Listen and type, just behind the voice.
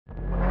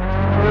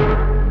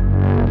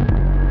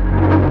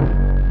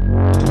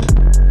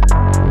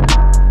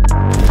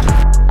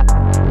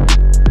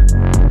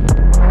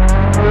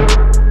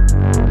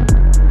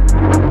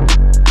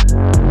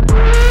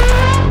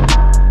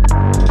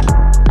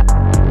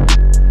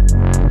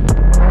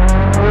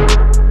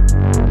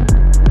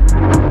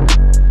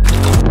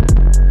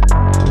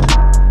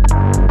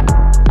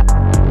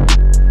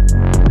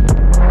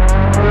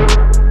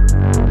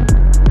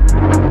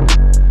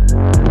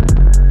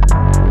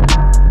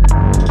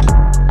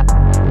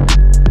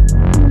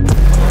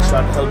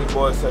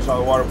boys, Such All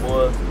the Water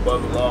Boys,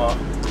 Bug Law,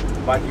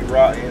 Mikey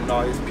Rotten, and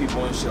all his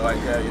people and shit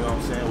like that. You know what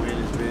I'm saying? We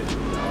in this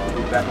bitch.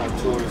 We back on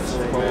tour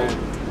soon,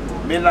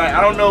 man. Midnight.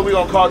 I don't know if we're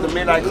gonna call it the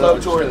Midnight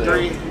Club Tour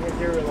 3.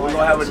 We're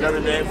gonna have another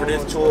name for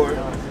this tour.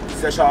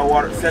 Such All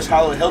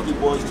the Healthy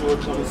Boys Tour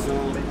coming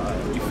soon.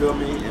 You feel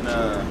me? And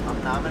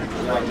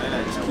yeah,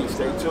 man, just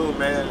stay tuned,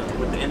 man,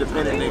 with the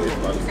independent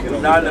niggas.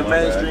 We're not in the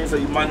mainstream, so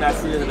you might not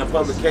see it in the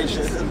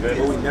publication, but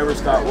we never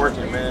stop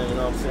working, man. You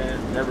know what I'm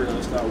saying? Never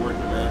gonna stop working,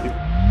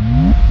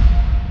 man.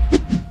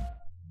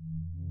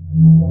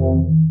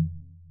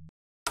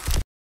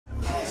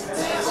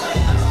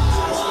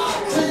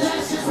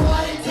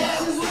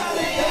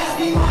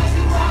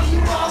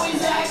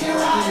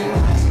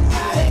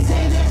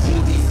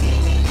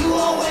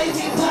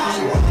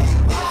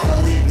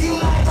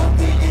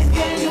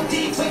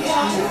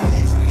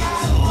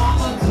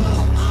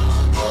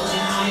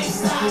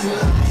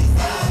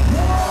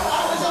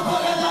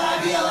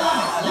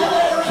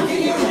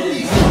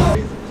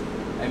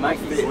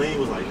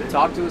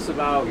 Talk to us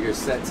about your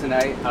set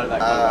tonight. How did that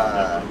come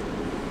about?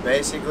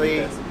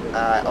 Basically,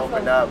 I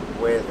opened up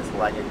with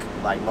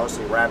like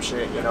mostly rap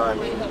shit, you know what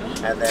I mean?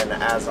 And then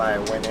as I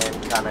went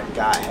in, kind of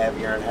got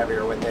heavier and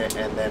heavier with it.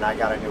 And then I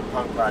got a new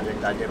punk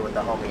project I did with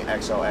the homie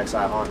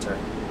XOXI Haunter.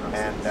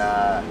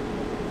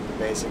 And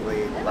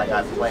basically, like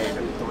I played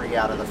 3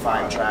 out of the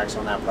 5 tracks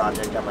on that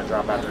project. I'm gonna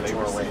drop after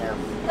tour with him.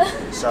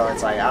 So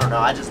it's like, I don't know.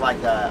 I just like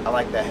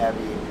the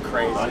heavy,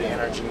 crazy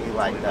energy,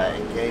 like the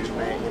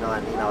engagement, you know what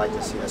I mean? I like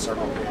to see the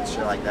circle pits,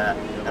 shit like that.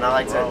 And I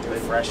like to do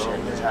fresh shit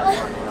and just have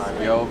fun, you know what I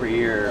mean? You're over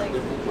here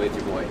with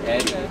your boy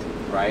Eddy,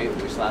 right?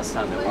 Which last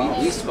time that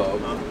we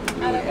spoke, you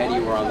and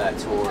Eddy were on that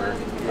tour.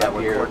 Yeah,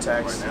 with here,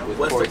 Cortex.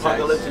 West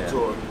Apocalyptic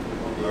Tour.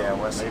 Yeah,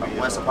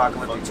 West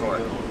Apocalyptic Tour.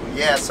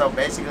 Yeah, so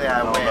basically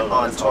I went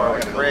on tour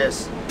with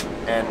Chris,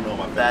 and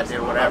that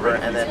did whatever,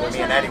 and then me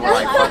and Eddy were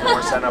like, fucking,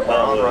 we're setting up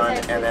our own run,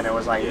 and then it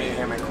was like me,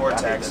 him, and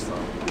Cortex.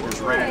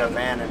 Rented a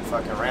van and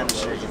fucking ran the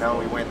shit, you know.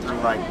 We went through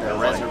like the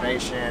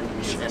reservation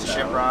and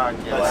Shiprock.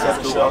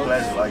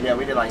 Yeah,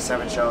 we did like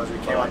 7 shows. We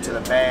came up to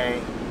the Bay.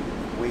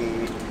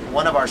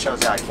 One of our shows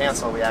got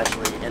canceled. We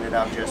actually ended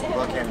up just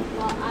booking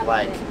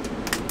like,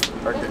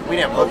 or we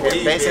didn't book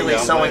it. Basically,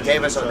 someone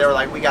gave us. They were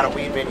like, we got a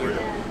weed venue.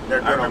 They're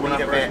doing a weed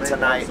event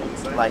tonight.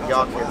 Like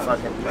y'all can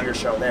fucking do your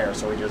show there.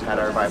 So we just had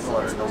everybody pull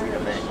up to the weed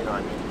event. You know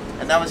what I mean?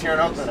 And that was here in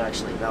Oakland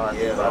actually. Now I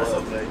think about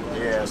it.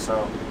 Yeah,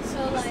 so.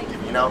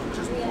 You know,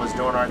 just was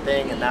doing our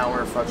thing, and now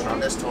we're fucking on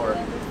this tour.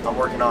 I'm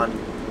working on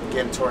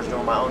getting towards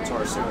doing my own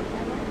tour soon.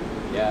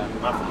 Yeah.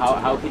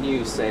 How can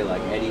you say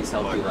like Eddy's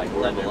helped you like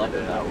level up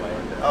in that way?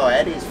 Oh,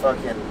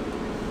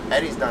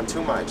 Eddy's done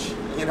too much.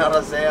 You know what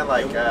I'm saying?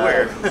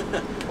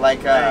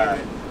 Like I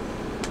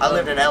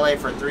lived in LA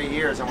for 3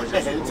 years and was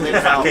just living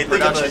out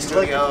production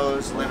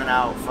studios, living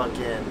out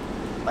fucking.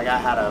 Like I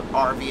had a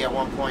RV at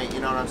one point, you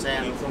know what I'm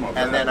saying?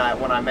 And then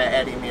when I met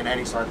Eddy, me and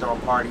Eddy started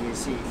throwing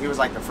parties. He was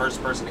like the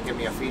first person to give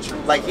me a feature.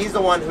 Like he's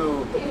the one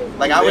who,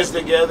 like I was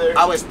together.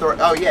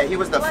 Oh yeah, he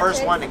was the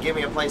first one to give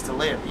me a place to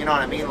live. You know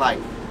what I mean? Like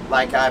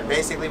I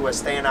basically was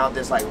staying out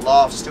this like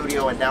loft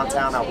studio in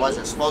downtown. I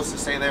wasn't supposed to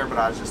stay there, but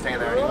I was just staying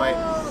there anyway.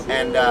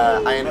 And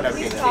I ended up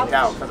getting kicked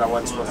out because I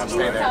wasn't supposed to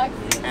stay there.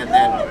 And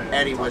then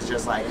Eddy was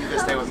just like, you can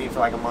stay with me for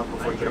like a month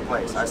before you get a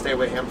place. I stayed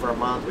with him for a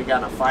month. We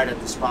got in a fight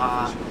at the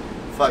spa.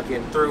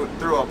 Fucking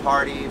threw a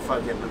party,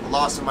 fucking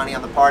lost some money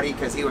on the party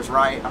because he was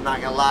right. I'm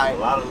not gonna lie.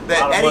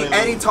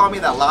 Eddy taught me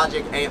that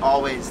logic ain't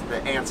always the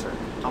answer.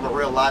 I'm a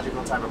real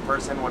logical type of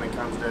person when it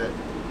comes to,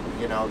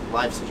 you know,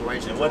 life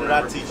situations. What did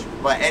I teach you?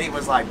 But Eddy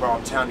was like, bro,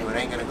 I'm telling you, it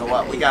ain't gonna go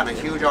up. We got in a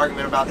huge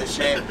argument about this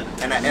shit,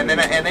 and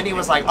then he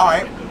was like, all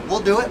right, we'll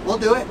do it.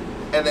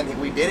 And then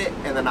we did it,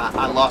 and then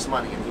I lost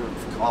money, and he would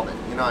call it.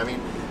 You know what I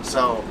mean?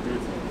 So,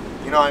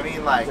 you know what I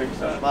mean? Like,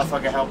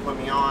 motherfucker helped put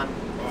me on.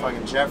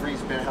 Fucking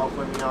Jeffrey's been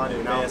helping me on,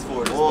 you know.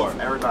 Wolf,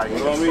 everybody. You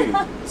know what I mean?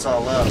 It's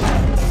all love.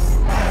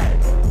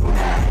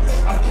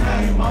 I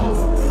came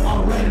over,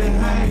 already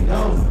hanged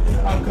over.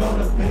 I go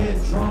to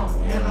bed drunk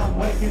and I'm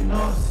waking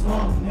up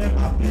slumped. And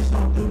my bitch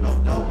don't do no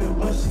doping,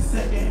 but she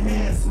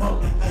secondhand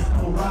smoking.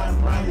 I'm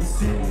riding around the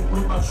city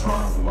with my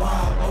trunk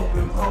wide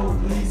open.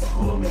 Police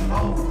pull me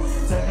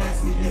over to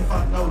ask me if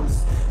I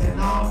noticed. And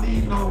I don't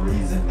need no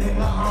reason,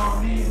 nigga. I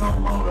don't need no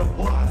motor.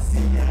 Boy, I see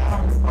you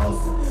out here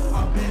posted.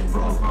 I've been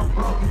broke, I'm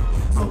broken.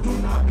 So do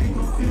not be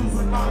confused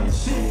when all your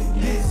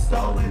shit gets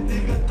stolen,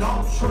 nigga.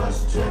 Don't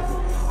trust Jeffrey.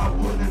 I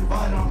wouldn't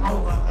invite him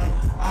over.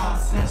 I'll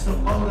snatch the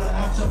motor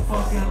out your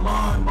fucking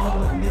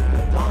lawnmower,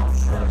 nigga. Don't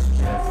trust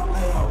Jeffrey.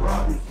 Hey, I'll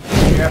rob you.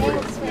 Jeffrey.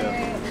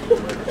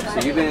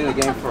 So you've been in the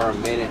game for a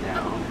minute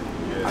now.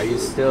 Yes. Are you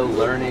still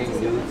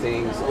learning new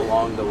things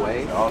along the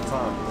way? All the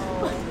time.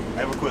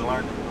 Never quit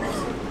learning.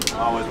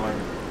 Always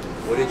learning.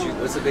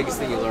 What's the biggest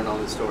thing you learned on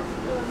this tour?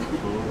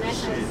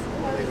 Shit.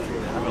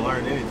 I haven't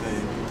learned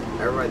anything.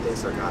 Everybody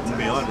thinks they're content. To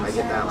be honest. I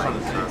get that like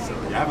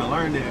constantly. I haven't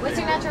learned anything. What's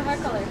your natural hair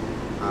color?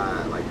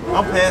 Like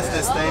I'm past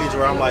that stage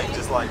where I'm like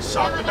just like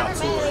shocked about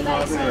touring. You know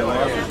what I'm saying? Like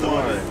I'm just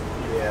doing it.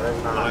 Yeah. Yeah,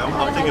 there's not.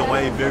 I'm thinking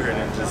way bigger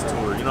than just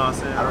tour. You know what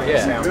I'm saying? I don't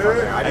even say I'm from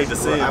there. I hate to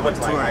say it, I went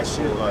to but like high touring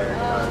school,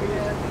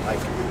 shit, like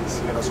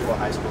middle school,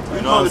 high school.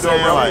 You know what I'm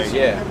saying? Like,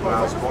 yeah. When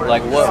I was born,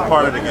 Like what?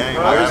 part of the game.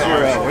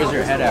 Where's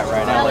your head at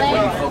right now? Like what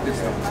are you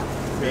focused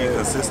on? Being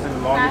consistent.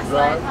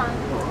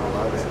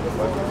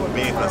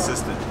 Being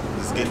consistent.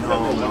 Just getting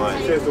home and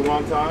like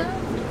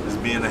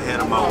just being ahead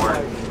of my work.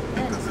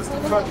 Being consistent.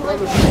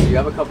 So you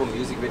have a couple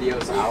music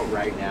videos out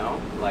right now.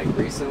 Like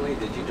recently,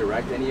 did you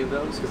direct any of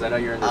those? Because I know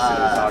you're into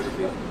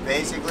cinematography.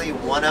 Basically,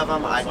 one of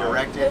them I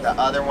directed. The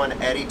other one,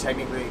 Eddie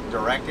technically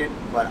directed,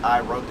 but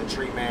I wrote the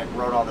treatment,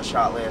 wrote all the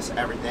shot lists,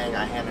 everything.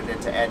 I handed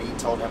it to Eddie,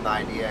 told him the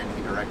idea, and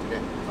he directed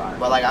it.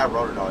 But like I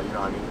wrote it all, you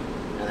know what I mean?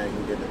 And then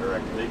he did the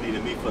directing. They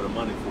needed me for the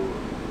money for it.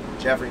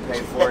 Jeffrey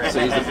paid for it. So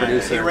he's the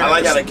producer. I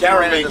like how the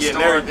cameraman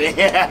getting everything.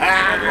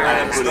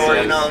 Yeah. The store,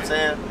 you know what I'm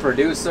saying?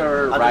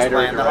 Producer, I'm writer, just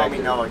playing. The director.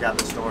 homie Noah got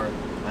the store.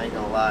 I ain't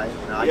gonna lie. You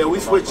know, I Yeah, keep we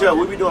them switch both up.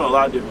 We like be doing a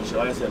lot of different shit.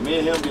 Like I said, me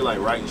and him be like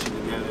writing shit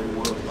together.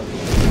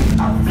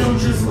 I feel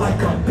just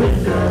like a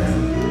bender.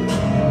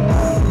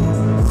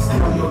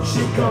 Still your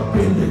chick up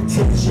in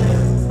detention.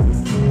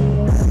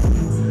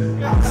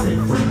 I stay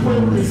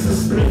frequently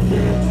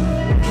suspended.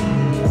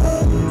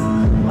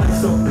 Like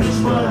some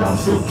bitch, but I'm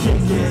still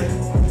kicking.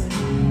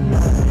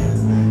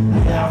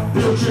 Yeah, I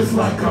feel just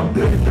like a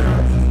bender.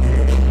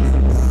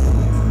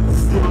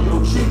 Still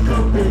your chick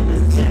up in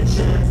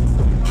detention.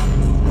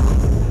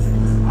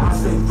 I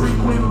stay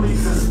frequently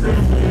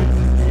suspended.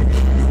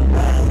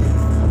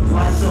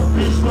 Like some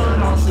bitch, but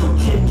I'm still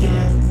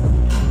kicking.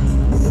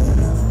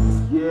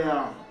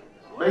 Yeah.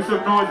 Make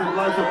some noise and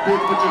like a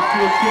bitch, but you're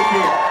still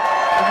kicking.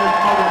 And this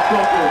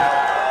motherfucker.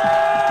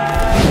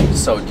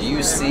 So do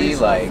you see,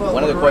 like,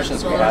 one of the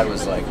questions we had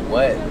was like,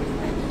 what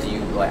do you,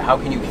 like, how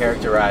can you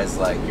characterize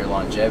like your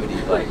longevity?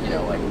 Like, you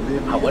know, like,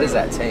 what does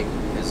that take?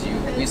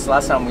 Because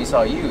last time we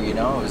saw you, you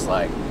know, it was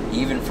like,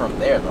 even from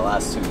there, the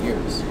last 2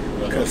 years.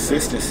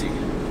 Consistency.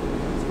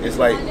 It's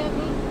like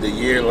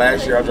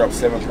last year I dropped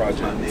 7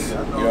 projects. You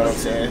know what I'm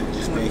saying?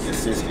 Just being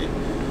consistent.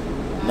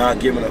 Not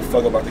giving a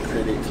fuck about the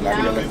critics, not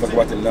giving a fuck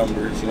about the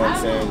numbers, you know what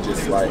I'm saying?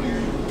 Just like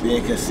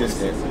being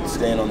consistent,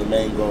 staying on the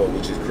main goal,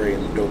 which is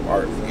creating dope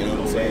art. You know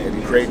what I'm saying? If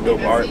you create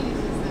dope art,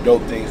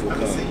 dope things will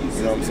come.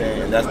 You know what I'm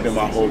saying? And that's been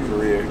my whole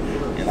career.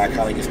 And I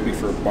kind of can speak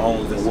for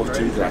Bones and Wolf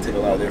too, because I take a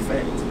lot of their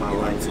fans. You know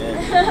what I'm saying?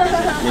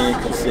 Just being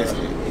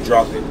consistent.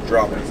 Drop it,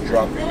 drop it,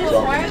 drop it,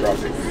 drop it, drop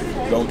it.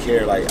 Don't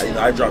care. Like, you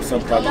know, I dropped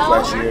some projects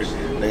last year.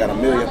 They got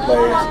 1 million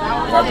plays.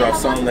 And I dropped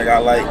some that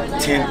got like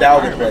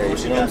 10,000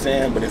 plays. You know what I'm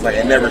saying? But it's like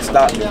it never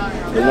stopped me.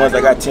 The ones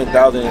that got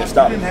 10,000 didn't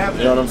stop me. You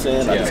know what I'm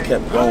saying? I just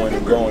kept going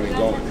and going and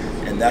going.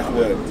 And that's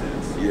what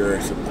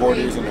your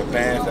supporters and the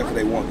fans, that's what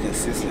they want,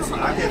 consistency.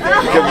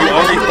 Because you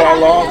only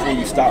fall off when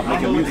you stop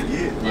making music.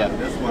 Yeah.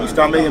 When you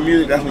start making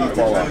music, that's when you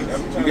fall off.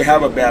 You can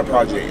have a bad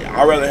project.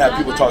 I'd rather have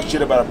people talk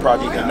shit about a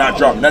project than not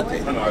drop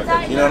nothing. You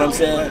know what I'm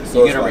saying?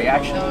 So You get a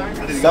reaction?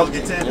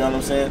 Something. You know what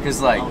I'm saying?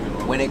 Because like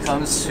when it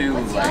comes to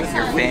like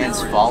your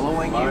fans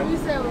following you,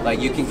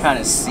 like you can kind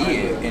of see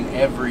it in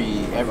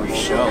every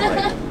show.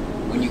 Like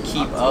when you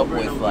keep up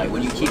with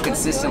when you keep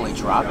consistently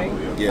dropping,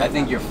 I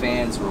think your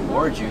fans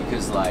reward you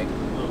because like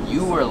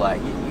you were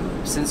like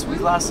since we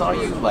last saw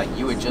you, like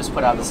you had just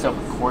put out the stuff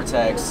with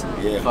Cortex,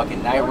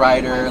 fucking Knight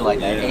Rider, like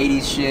that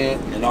 80s shit.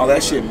 And all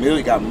that shit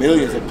got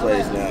millions of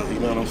plays now, you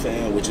know what I'm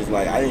saying? Which is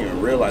like, I didn't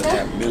even realize it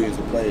had millions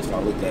of plays, so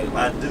I looked at it.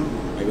 Like, I do.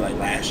 Maybe like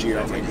last year,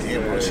 I was like,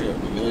 damn, that shit,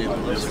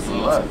 millions of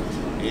plays.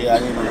 Yeah, I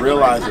didn't even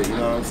realize it, you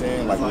know what I'm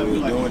saying? Like when we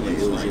were doing it,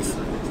 it was just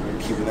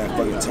keeping that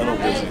fucking tunnel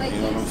vision,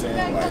 you know what I'm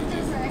saying? Like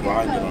just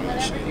grinding on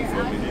that shit, you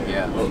feel me?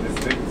 Yeah.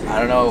 I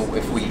don't know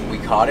if we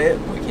caught it,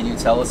 but can you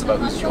tell us about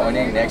who's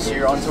joining next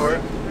year on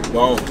tour?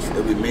 Bones.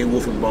 It'll be me,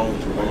 Wolf, and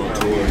Bones. We're going on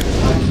tour.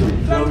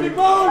 And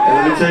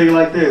let me tell you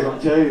like this, I'm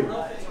telling you,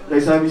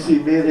 next time you see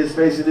me and his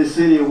face in this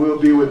city, it will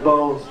be with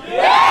Bones.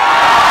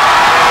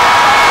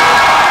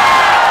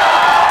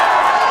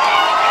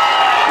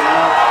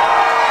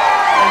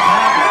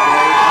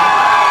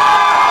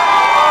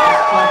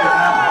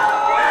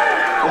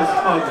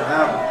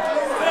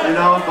 You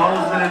know,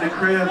 Bones been in the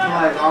crib for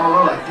like, I don't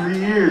know, like 3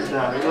 years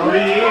now, you know? 3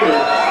 years.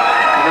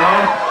 You know?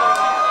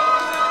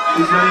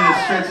 He's ready to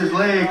stretch his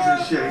legs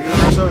and shit, you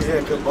know? So yeah,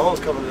 because Bones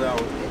coming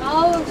out.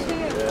 Oh shit.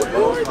 Yeah,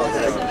 Bones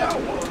coming out.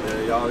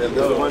 Yeah, y'all,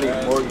 there's money,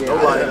 Morgan.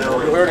 Nobody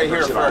knows. You heard it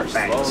here first.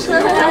 You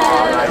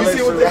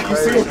see what they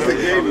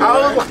gave me? I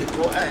was like,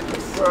 bro.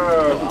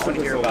 I want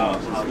to hear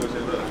about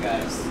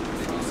guys.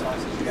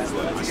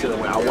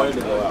 I wanted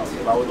to go out.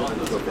 If I was looking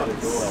to go to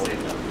the door, I would have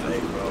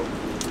been bro.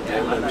 We're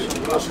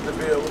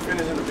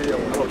finishing the video.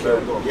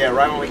 Okay. Yeah,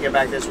 right when we get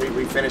back this week,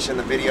 we finish in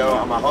the video.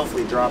 I'm gonna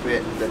hopefully drop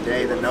it the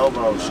day the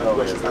Novo show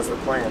is. That's the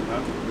plan.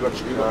 You go to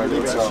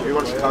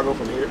Chicago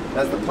from here?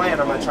 That's the plan.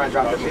 I'm gonna try and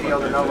drop the video,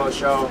 the Novo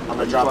show. I'm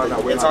gonna drop it.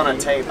 It's on a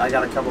tape. I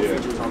got a couple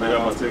features on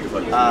that.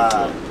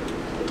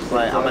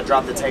 But I'm gonna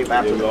drop the tape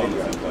after the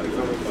video.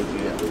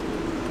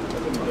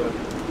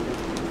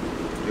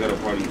 You got a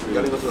party too. You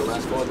gotta go to the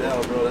last fall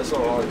down, bro. That's so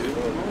hard, dude.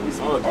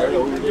 Oh, dirty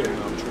over here.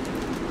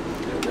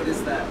 What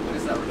is that?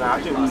 Nah,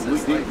 I think we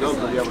did go,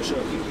 but we have a show.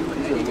 You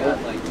and Eddie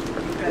got like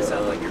guys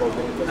have like your own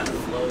kind of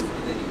flows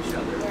within each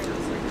other. It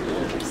feels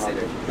like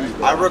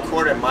synergy. I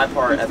recorded my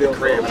part at the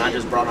crib, and I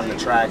just brought on the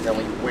track. And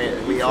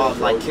we all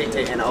like kicked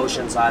it in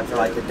Oceanside for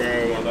like a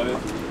day.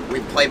 We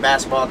played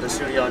basketball at the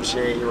studio and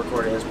shit. He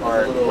recorded his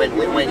part. When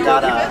we went and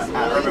got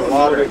Urban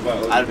Water,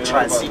 I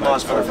tried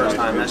CMOS for the first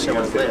time. That shit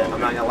was lit. I'm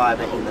not gonna lie,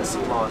 making the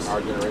CMOS.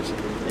 Our generation.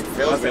 It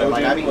feels good.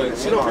 Like I mean, the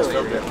CMOS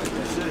feels good.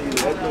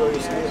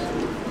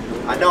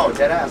 I know,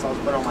 dead ass. I was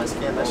putting on my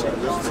skin. That shit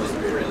feels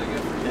good.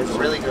 It's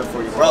really good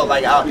for you, bro.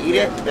 Like I'll eat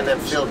it and then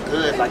feel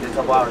good like a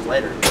couple hours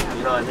later.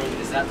 You know what I mean?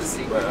 Is that the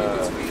secret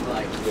between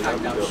like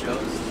packed out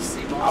shows?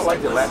 I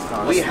liked it last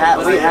time. We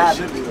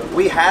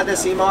had the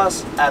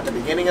CMOS at the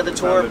beginning of the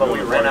tour, but we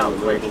ran out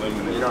quick. You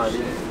know what I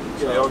mean?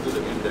 Yeah, they all do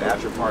the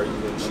after party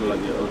and shit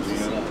like the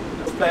OGM.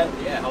 What's Pat?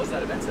 Yeah, how was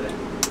that event today?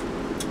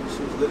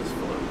 She was lit as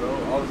fuck, bro.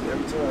 All this,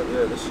 every time,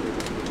 yeah, this shit.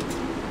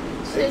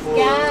 She's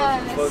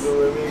gas.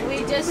 We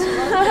just love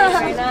it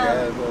right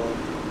now.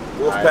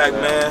 Wolfpack,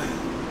 man.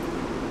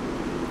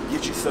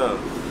 Get you some.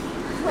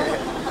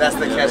 That's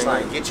the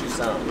catchline. Get you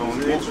some.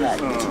 Wolfpack,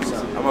 get you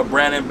some. I'm a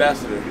brand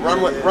ambassador.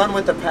 Run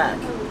with the pack.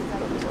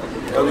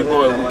 Ugly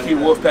boy, we'll keep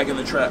Wolfpack in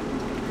the trap.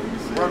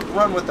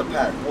 Run with the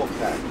pack.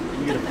 Wolfpack.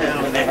 You get a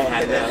pound of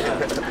that. You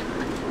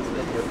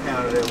get a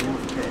pound of that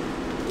Wolfpack.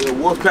 Yeah,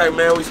 Wolfpack,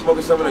 man, we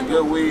smoking some of the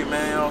good weed,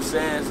 man, you know what I'm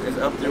saying? It's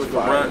up there with the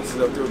runts, it's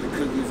up there with the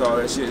cookies, all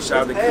that shit.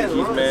 Shout out to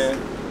Cookies, man.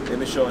 They've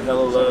been showing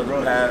hella love the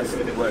past,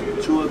 what,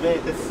 2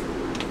 events?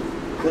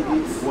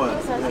 Cookies?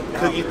 What?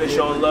 Cookies been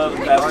showing love the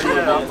past 2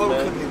 events, I'm fucking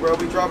man. Cookies, bro.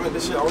 We dropping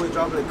this shit, only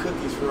dropping the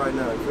cookies for right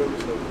now, you feel me?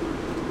 So,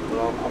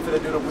 I'm finna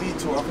do the weed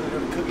tour, I'm finna do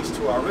the cookies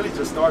tour. I really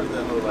just started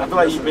that little I feel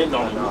like you've been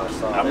on it.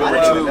 I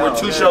mean, we're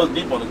two shows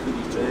deep on the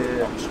cookies tour.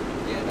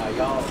 Yeah, now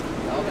y'all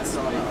been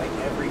selling out like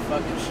every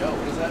fucking show.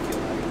 What does that feel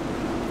like?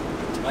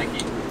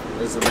 Mikey.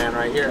 This is the man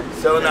right here.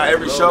 Selling out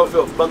every show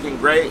feel fucking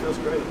great. Feels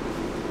great.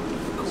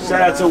 Shout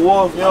out to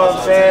Wolf, you know what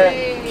I'm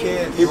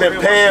saying? He's been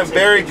paying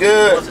very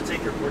good.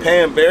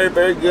 Paying very,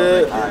 very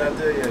good.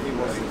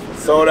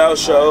 Sold out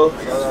show.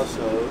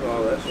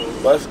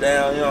 Bust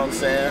down, you know what I'm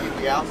saying?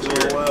 Yeah,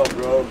 doing well,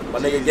 bro. My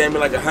nigga gave me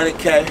like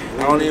 100K.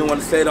 I don't even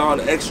want to say all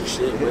the extra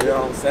shit, but you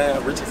know what I'm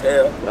saying? Rich as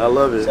hell. I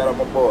love it. Shout out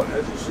my boy.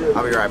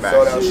 I'll be right back.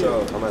 Sold out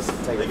show. I'm gonna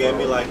take They gave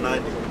me like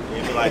 90. They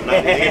gave me like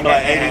 90. They gave me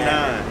like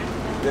 89.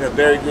 Been a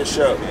very good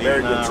show.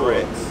 Very good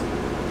tour.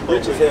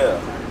 Rich as hell.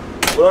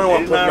 We don't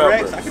want to put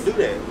numbers. I can do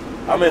that.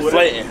 I'm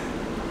inflating.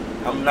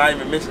 I'm not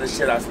even mentioning the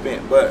shit I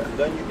spent, but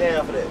Done you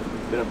down for that.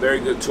 been a very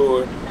good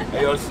tour.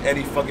 Hey, yo, this is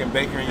Eddy fucking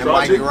Baker and And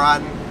Mikey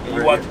Rotten. And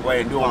you watch,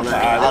 wait, do it on the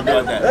side. I'll do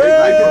like that. Yeah,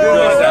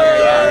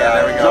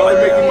 there we go. Jolly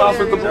Mickey Mouse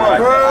with the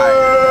blunt.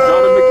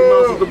 Jolly Mickey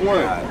Mouse with the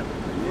blunt.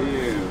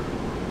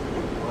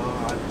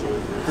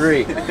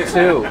 3,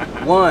 2,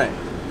 1.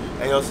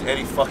 Hey, yo, this is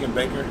Eddy fucking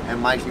Baker.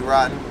 And Mikey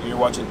Rotten. And you're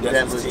watching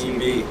Deathless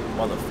TV,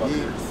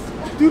 motherfuckers.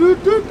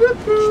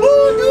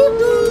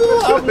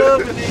 I'm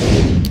loving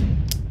it.